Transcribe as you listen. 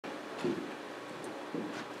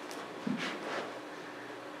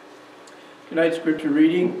Tonight's scripture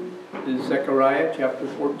reading is Zechariah chapter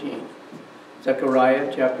 14.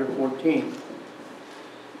 Zechariah chapter 14.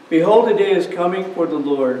 Behold, a day is coming for the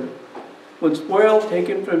Lord, when spoil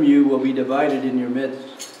taken from you will be divided in your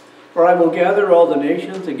midst. For I will gather all the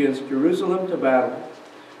nations against Jerusalem to battle,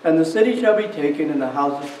 and the city shall be taken, and the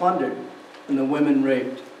houses plundered, and the women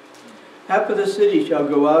raped. Half of the city shall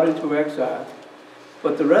go out into exile,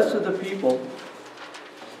 but the rest of the people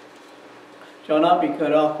shall not be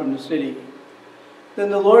cut off from the city. Then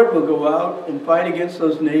the Lord will go out and fight against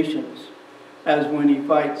those nations, as when he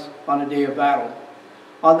fights on a day of battle.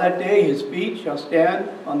 On that day his feet shall stand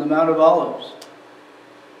on the Mount of Olives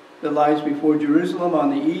that lies before Jerusalem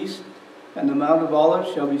on the east, and the Mount of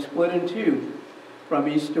Olives shall be split in two from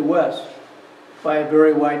east to west by a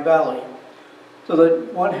very wide valley, so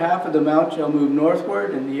that one half of the mount shall move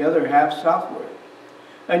northward and the other half southward.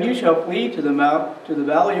 And you shall flee to the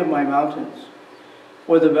valley of my mountains,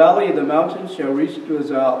 for the valley of the mountains shall reach to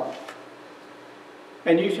Azal.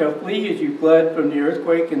 And you shall flee as you fled from the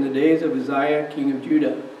earthquake in the days of Uzziah king of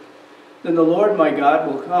Judah. Then the Lord my God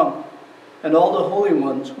will come, and all the holy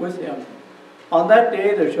ones with him. On that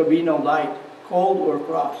day there shall be no light, cold or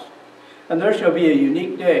frost, and there shall be a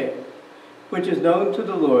unique day, which is known to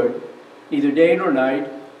the Lord, neither day nor night,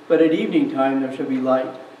 but at evening time there shall be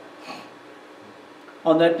light.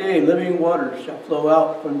 On that day living waters shall flow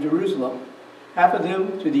out from Jerusalem, half of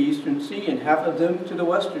them to the eastern sea, and half of them to the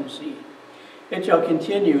western sea. It shall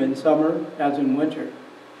continue in summer as in winter.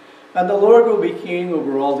 And the Lord will be king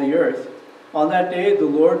over all the earth. On that day the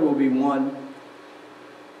Lord will be one,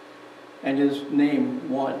 and his name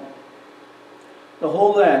one. The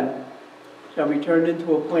whole land shall be turned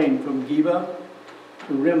into a plain from Geba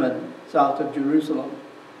to Rimmon, south of Jerusalem.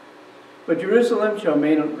 But Jerusalem shall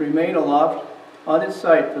remain aloft on its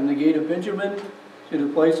site from the gate of Benjamin to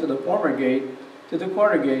the place of the former gate, to the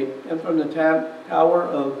corner gate, and from the tower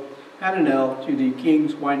of Hananel to the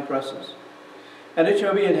king's wine presses. And it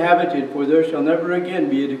shall be inhabited, for there shall never again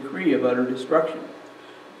be a decree of utter destruction.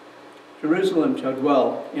 Jerusalem shall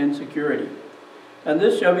dwell in security. And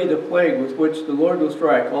this shall be the plague with which the Lord will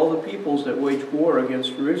strike all the peoples that wage war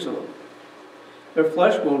against Jerusalem. Their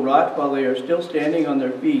flesh will rot while they are still standing on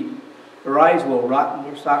their feet. Their eyes will rot in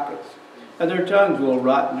their sockets, and their tongues will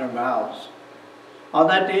rot in their mouths. On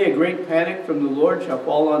that day a great panic from the Lord shall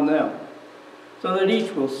fall on them, so that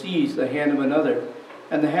each will seize the hand of another,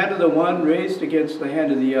 and the hand of the one raised against the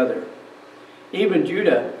hand of the other. Even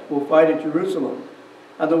Judah will fight at Jerusalem,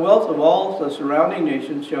 and the wealth of all the surrounding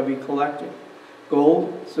nations shall be collected,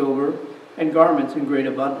 gold, silver, and garments in great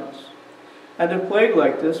abundance. And a plague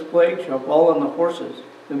like this plague shall fall on the horses,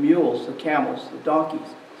 the mules, the camels, the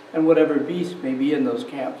donkeys, and whatever beast may be in those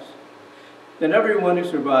camps. Then everyone who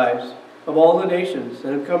survives of all the nations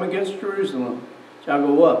that have come against Jerusalem shall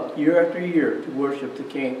go up year after year to worship the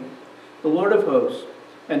King, the Lord of hosts,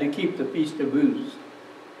 and to keep the Feast of Booths.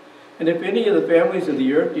 And if any of the families of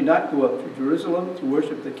the earth do not go up to Jerusalem to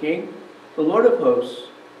worship the King, the Lord of hosts,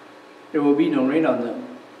 there will be no rain on them.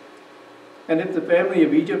 And if the family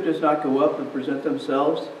of Egypt does not go up and present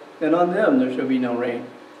themselves, then on them there shall be no rain.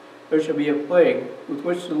 There shall be a plague with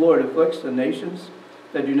which the Lord afflicts the nations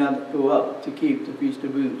that do not go up to keep the Feast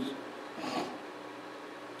of Booths.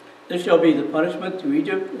 This shall be the punishment to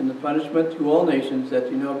Egypt and the punishment to all nations that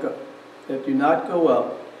do not go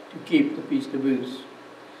up to keep the Feast of Booths.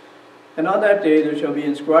 And on that day there shall be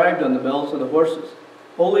inscribed on the bells of the horses,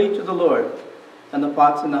 Holy to the Lord, and the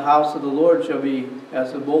pots in the house of the Lord shall be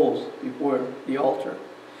as the bowls before the altar.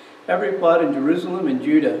 Every pot in Jerusalem and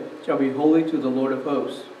Judah shall be holy to the Lord of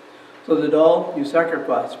hosts, so that all who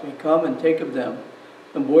sacrifice may come and take of them,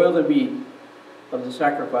 and boil the meat of the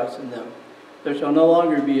sacrifice in them. There shall no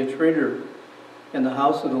longer be a traitor in the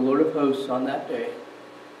house of the Lord of hosts on that day.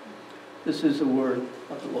 This is the word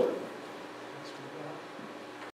of the Lord.